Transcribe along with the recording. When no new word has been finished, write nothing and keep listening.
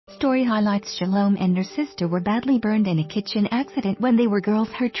story highlights Shalom and her sister were badly burned in a kitchen accident when they were girls.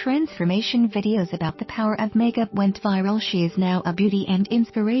 Her transformation videos about the power of makeup went viral. She is now a beauty and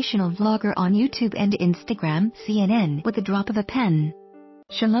inspirational vlogger on YouTube and Instagram. CNN with the drop of a pen.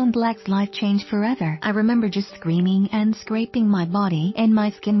 Shalom Black's life changed forever. I remember just screaming and scraping my body, and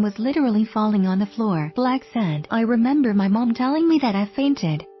my skin was literally falling on the floor. Black said, I remember my mom telling me that I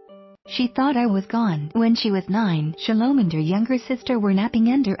fainted. She thought I was gone. When she was 9, Shalom and her younger sister were napping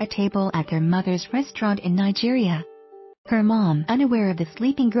under a table at their mother's restaurant in Nigeria. Her mom, unaware of the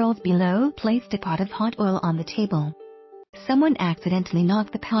sleeping girls below, placed a pot of hot oil on the table. Someone accidentally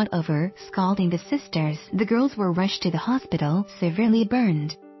knocked the pot over, scalding the sisters. The girls were rushed to the hospital, severely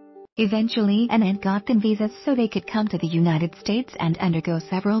burned. Eventually, an aunt got them visas so they could come to the United States and undergo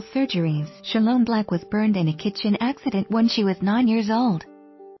several surgeries. Shalom Black was burned in a kitchen accident when she was 9 years old.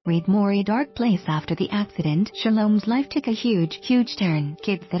 Read more. A dark place. After the accident, Shalom's life took a huge turn.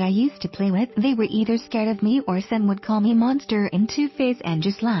 Kids that I used to play with, they were either scared of me or some would call me monster and Two-Face and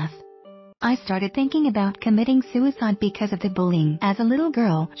just laugh. I started thinking about committing suicide because of the bullying. As a little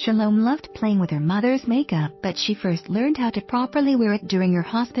girl, Shalom loved playing with her mother's makeup, but she first learned how to properly wear it during her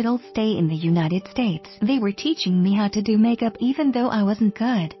hospital stay in the United States. They were teaching me how to do makeup even though I wasn't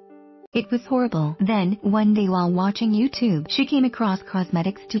good. It was horrible. Then, one day while watching YouTube, she came across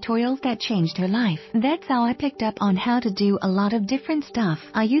cosmetics tutorials that changed her life. That's how I picked up on how to do a lot of different stuff.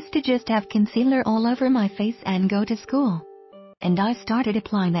 I used to just have concealer all over my face and go to school. And I started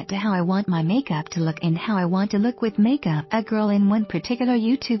applying that to how I want my makeup to look and how I want to look with makeup. A girl in one particular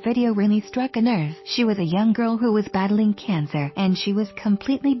YouTube video really struck a nerve. She was a young girl who was battling cancer, and she was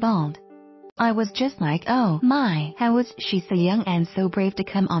completely bald. I was just like, oh my, how was she so young and so brave to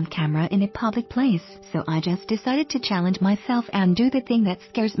come on camera in a public place? So I just decided to challenge myself and do the thing that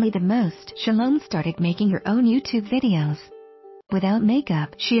scares me the most. Shalom started making her own YouTube videos. Without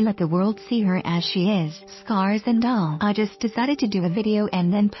makeup, she let the world see her as she is, scars and all. I just decided to do a video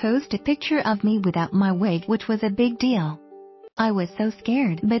and then post a picture of me without my wig, which was a big deal. I was so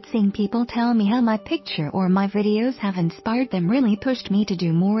scared, but seeing people tell me how my picture or my videos have inspired them really pushed me to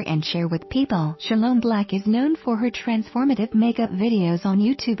do more and share with people. Shalom Black is known for her transformative makeup videos on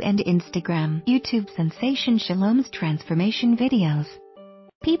YouTube and Instagram. YouTube sensation Shalom's transformation videos.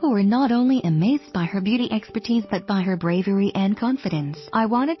 People were not only amazed by her beauty expertise but by her bravery and confidence. I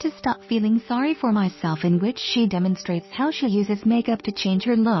wanted to stop feeling sorry for myself, in which she demonstrates how she uses makeup to change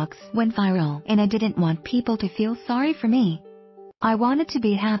her looks, went viral, and I didn't want people to feel sorry for me. I wanted to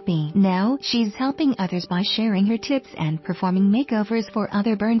be happy. Now, she's helping others by sharing her tips and performing makeovers for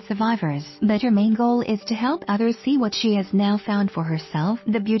other burn survivors. But her main goal is to help others see what she has now found for herself,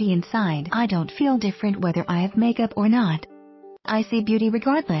 the beauty inside. I don't feel different whether I have makeup or not. I see beauty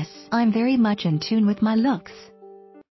regardless. I'm very much in tune with my looks.